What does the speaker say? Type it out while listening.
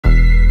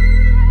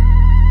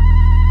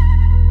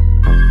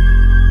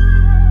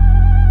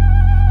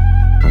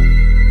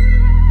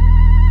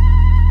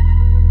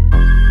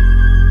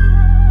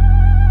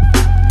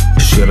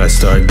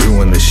start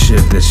doing the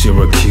shit that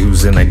you're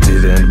accusing I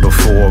didn't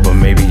before, but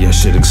maybe I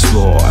should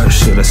explore?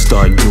 Should I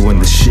start doing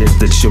the shit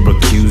that you're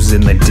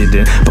accusing I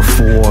didn't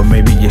before?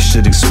 Maybe I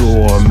should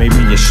explore, maybe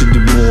I should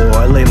do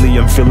more.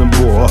 Lately I'm feeling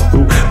bored.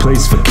 Who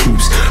plays for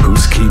keeps?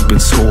 Who's keeping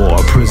score?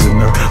 A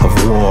prisoner of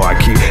war, I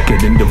keep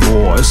getting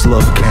divorced.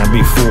 Love can't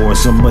be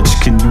forced, how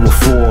much can you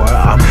afford?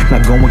 I'm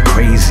not going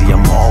crazy,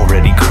 I'm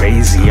already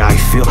crazy. I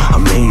feel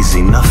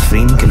amazing,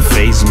 nothing can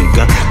faze me.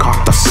 Gun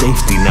cocked off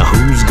safety, now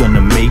who's gonna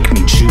make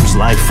me choose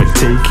life for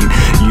taking?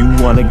 You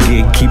wanna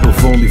get keep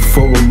if only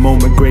for a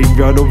moment.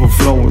 Graveyard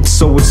overflowing,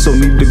 so-and-so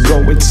need to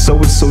go, it's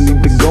so-and-so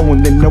need to go.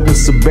 And they know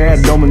it's a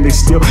bad omen, they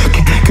still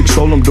can't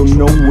control him. Don't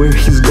know where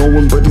he's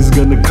going, but he's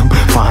gonna come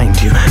find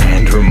you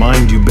and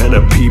remind you.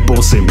 Better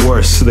people say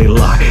worse, they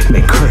lie,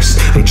 they curse,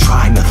 they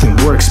try, nothing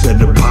works.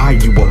 Better buy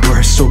you a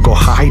verse or go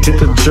hide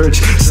at a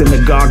church,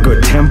 synagogue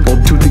or temple.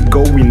 To the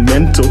going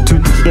mental, to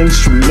the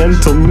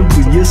instrumental,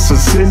 nucleus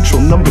essential.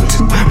 Number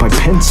 2 by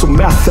pencil,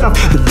 math out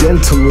the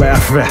dental,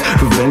 laugh at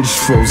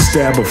revengeful,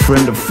 stab a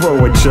friend or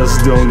foe. I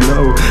just don't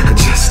know, I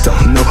just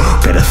don't know.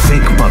 Better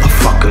think,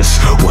 motherfuckers,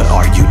 what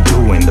are you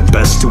doing? The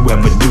best to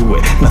ever do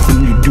it,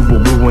 nothing you do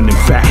will ruin.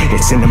 In fact,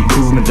 it's an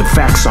improvement. The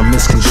facts are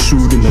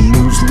misconstrued and the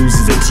news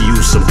loses its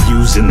use,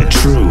 abusing the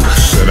truth.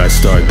 Should I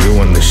start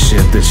doing the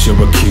shit that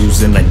you're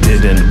accusing I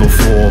didn't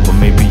before, but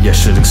maybe I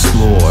should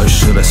explore?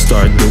 Should I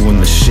start doing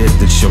the shit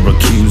that you're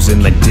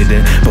accusing I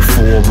didn't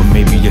before, but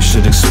maybe I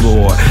should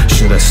explore?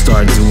 Should I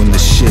start doing the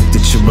shit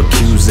that you're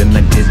accusing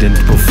I didn't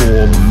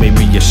before, but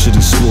maybe I should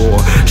explore?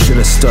 Should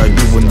I start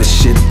doing the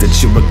shit that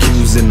you're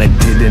accusing I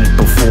didn't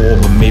before,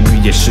 but maybe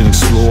I should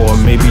explore?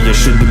 Maybe I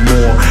should do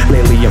more.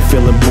 Lately I'm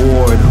feeling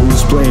bored.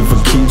 Who's playing for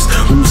keeps?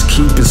 Who's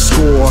keeping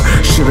score?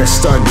 Should I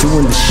start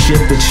doing the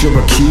shit that you're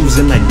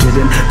accusing I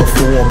didn't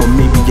before, but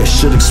maybe I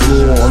should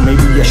explore?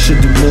 Maybe I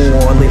should do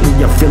more.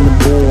 Lately I'm feeling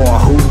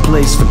bored. Who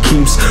plays for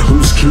keeps?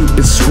 Who's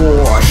keeping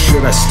score?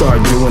 Should I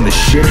start doing the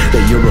shit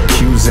that you're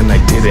accusing I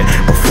didn't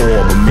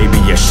before, but maybe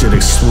I should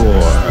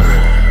explore?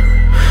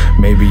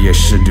 Maybe I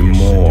should do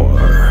more.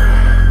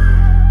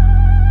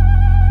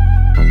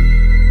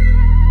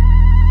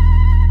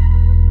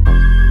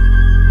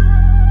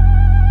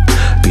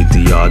 Beat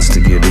the odds to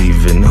get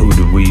even, who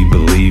do we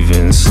believe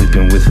in?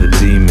 Sleeping with the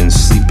demons,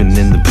 sleeping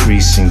in the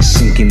precinct,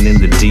 sinking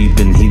in the deep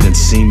end, heathen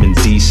seeming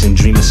decent,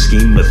 dream a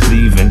scheme of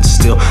thieving,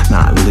 still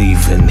not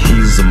leaving.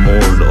 He's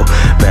immortal,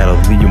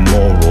 battle the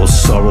immoral,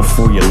 sorrow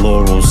for your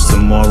laurels,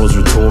 tomorrow's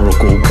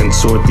rhetorical,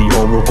 contort the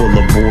oracle,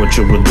 abort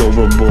you're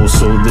adorable,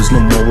 so there's no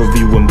more of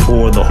you,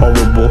 implore the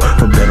horrible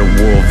for better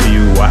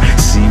worldview. I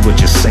see what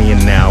you're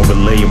saying now,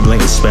 relay a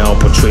blatant spell,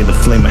 portray the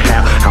flame of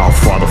how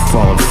far the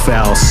fallen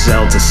fell,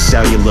 cell to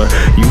cellular,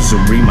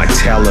 usury my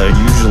teller,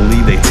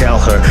 usually they tell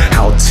her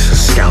how to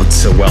scout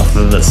to wealth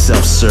of the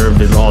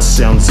self-serve. It all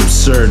sounds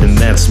absurd, and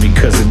that's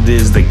because it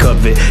is. They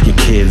covet your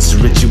kids,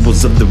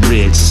 rituals of the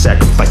rich,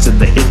 sacrifice of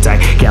the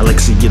Hittite,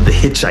 galaxy of the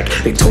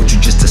hitchhike. They told you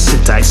just to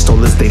sit tight,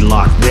 stole as they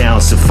locked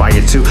down, set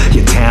fire to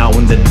your town.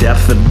 In the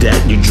depth of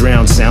debt you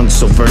drown, sound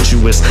so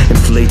virtuous,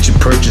 inflate your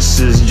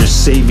purchases, your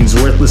savings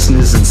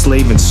worthlessness,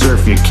 enslave and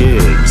serve your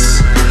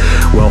kids.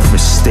 Welfare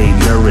state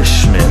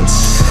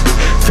nourishments,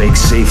 fake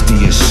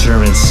safety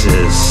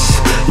insurances.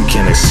 You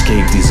can't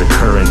escape these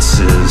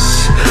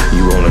occurrences.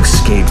 You won't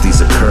escape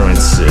these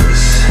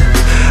occurrences.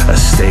 A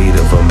state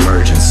of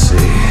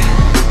emergency.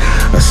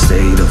 A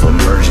state of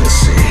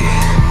emergency.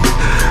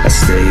 A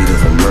state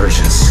of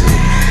emergency.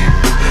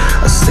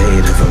 A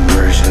state of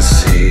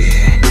emergency.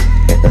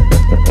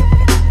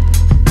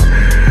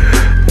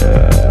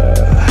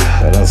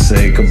 I don't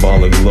say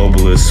Kabbalah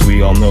globalists,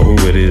 we all know who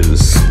it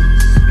is.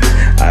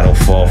 I don't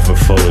fall for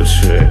photo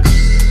tricks.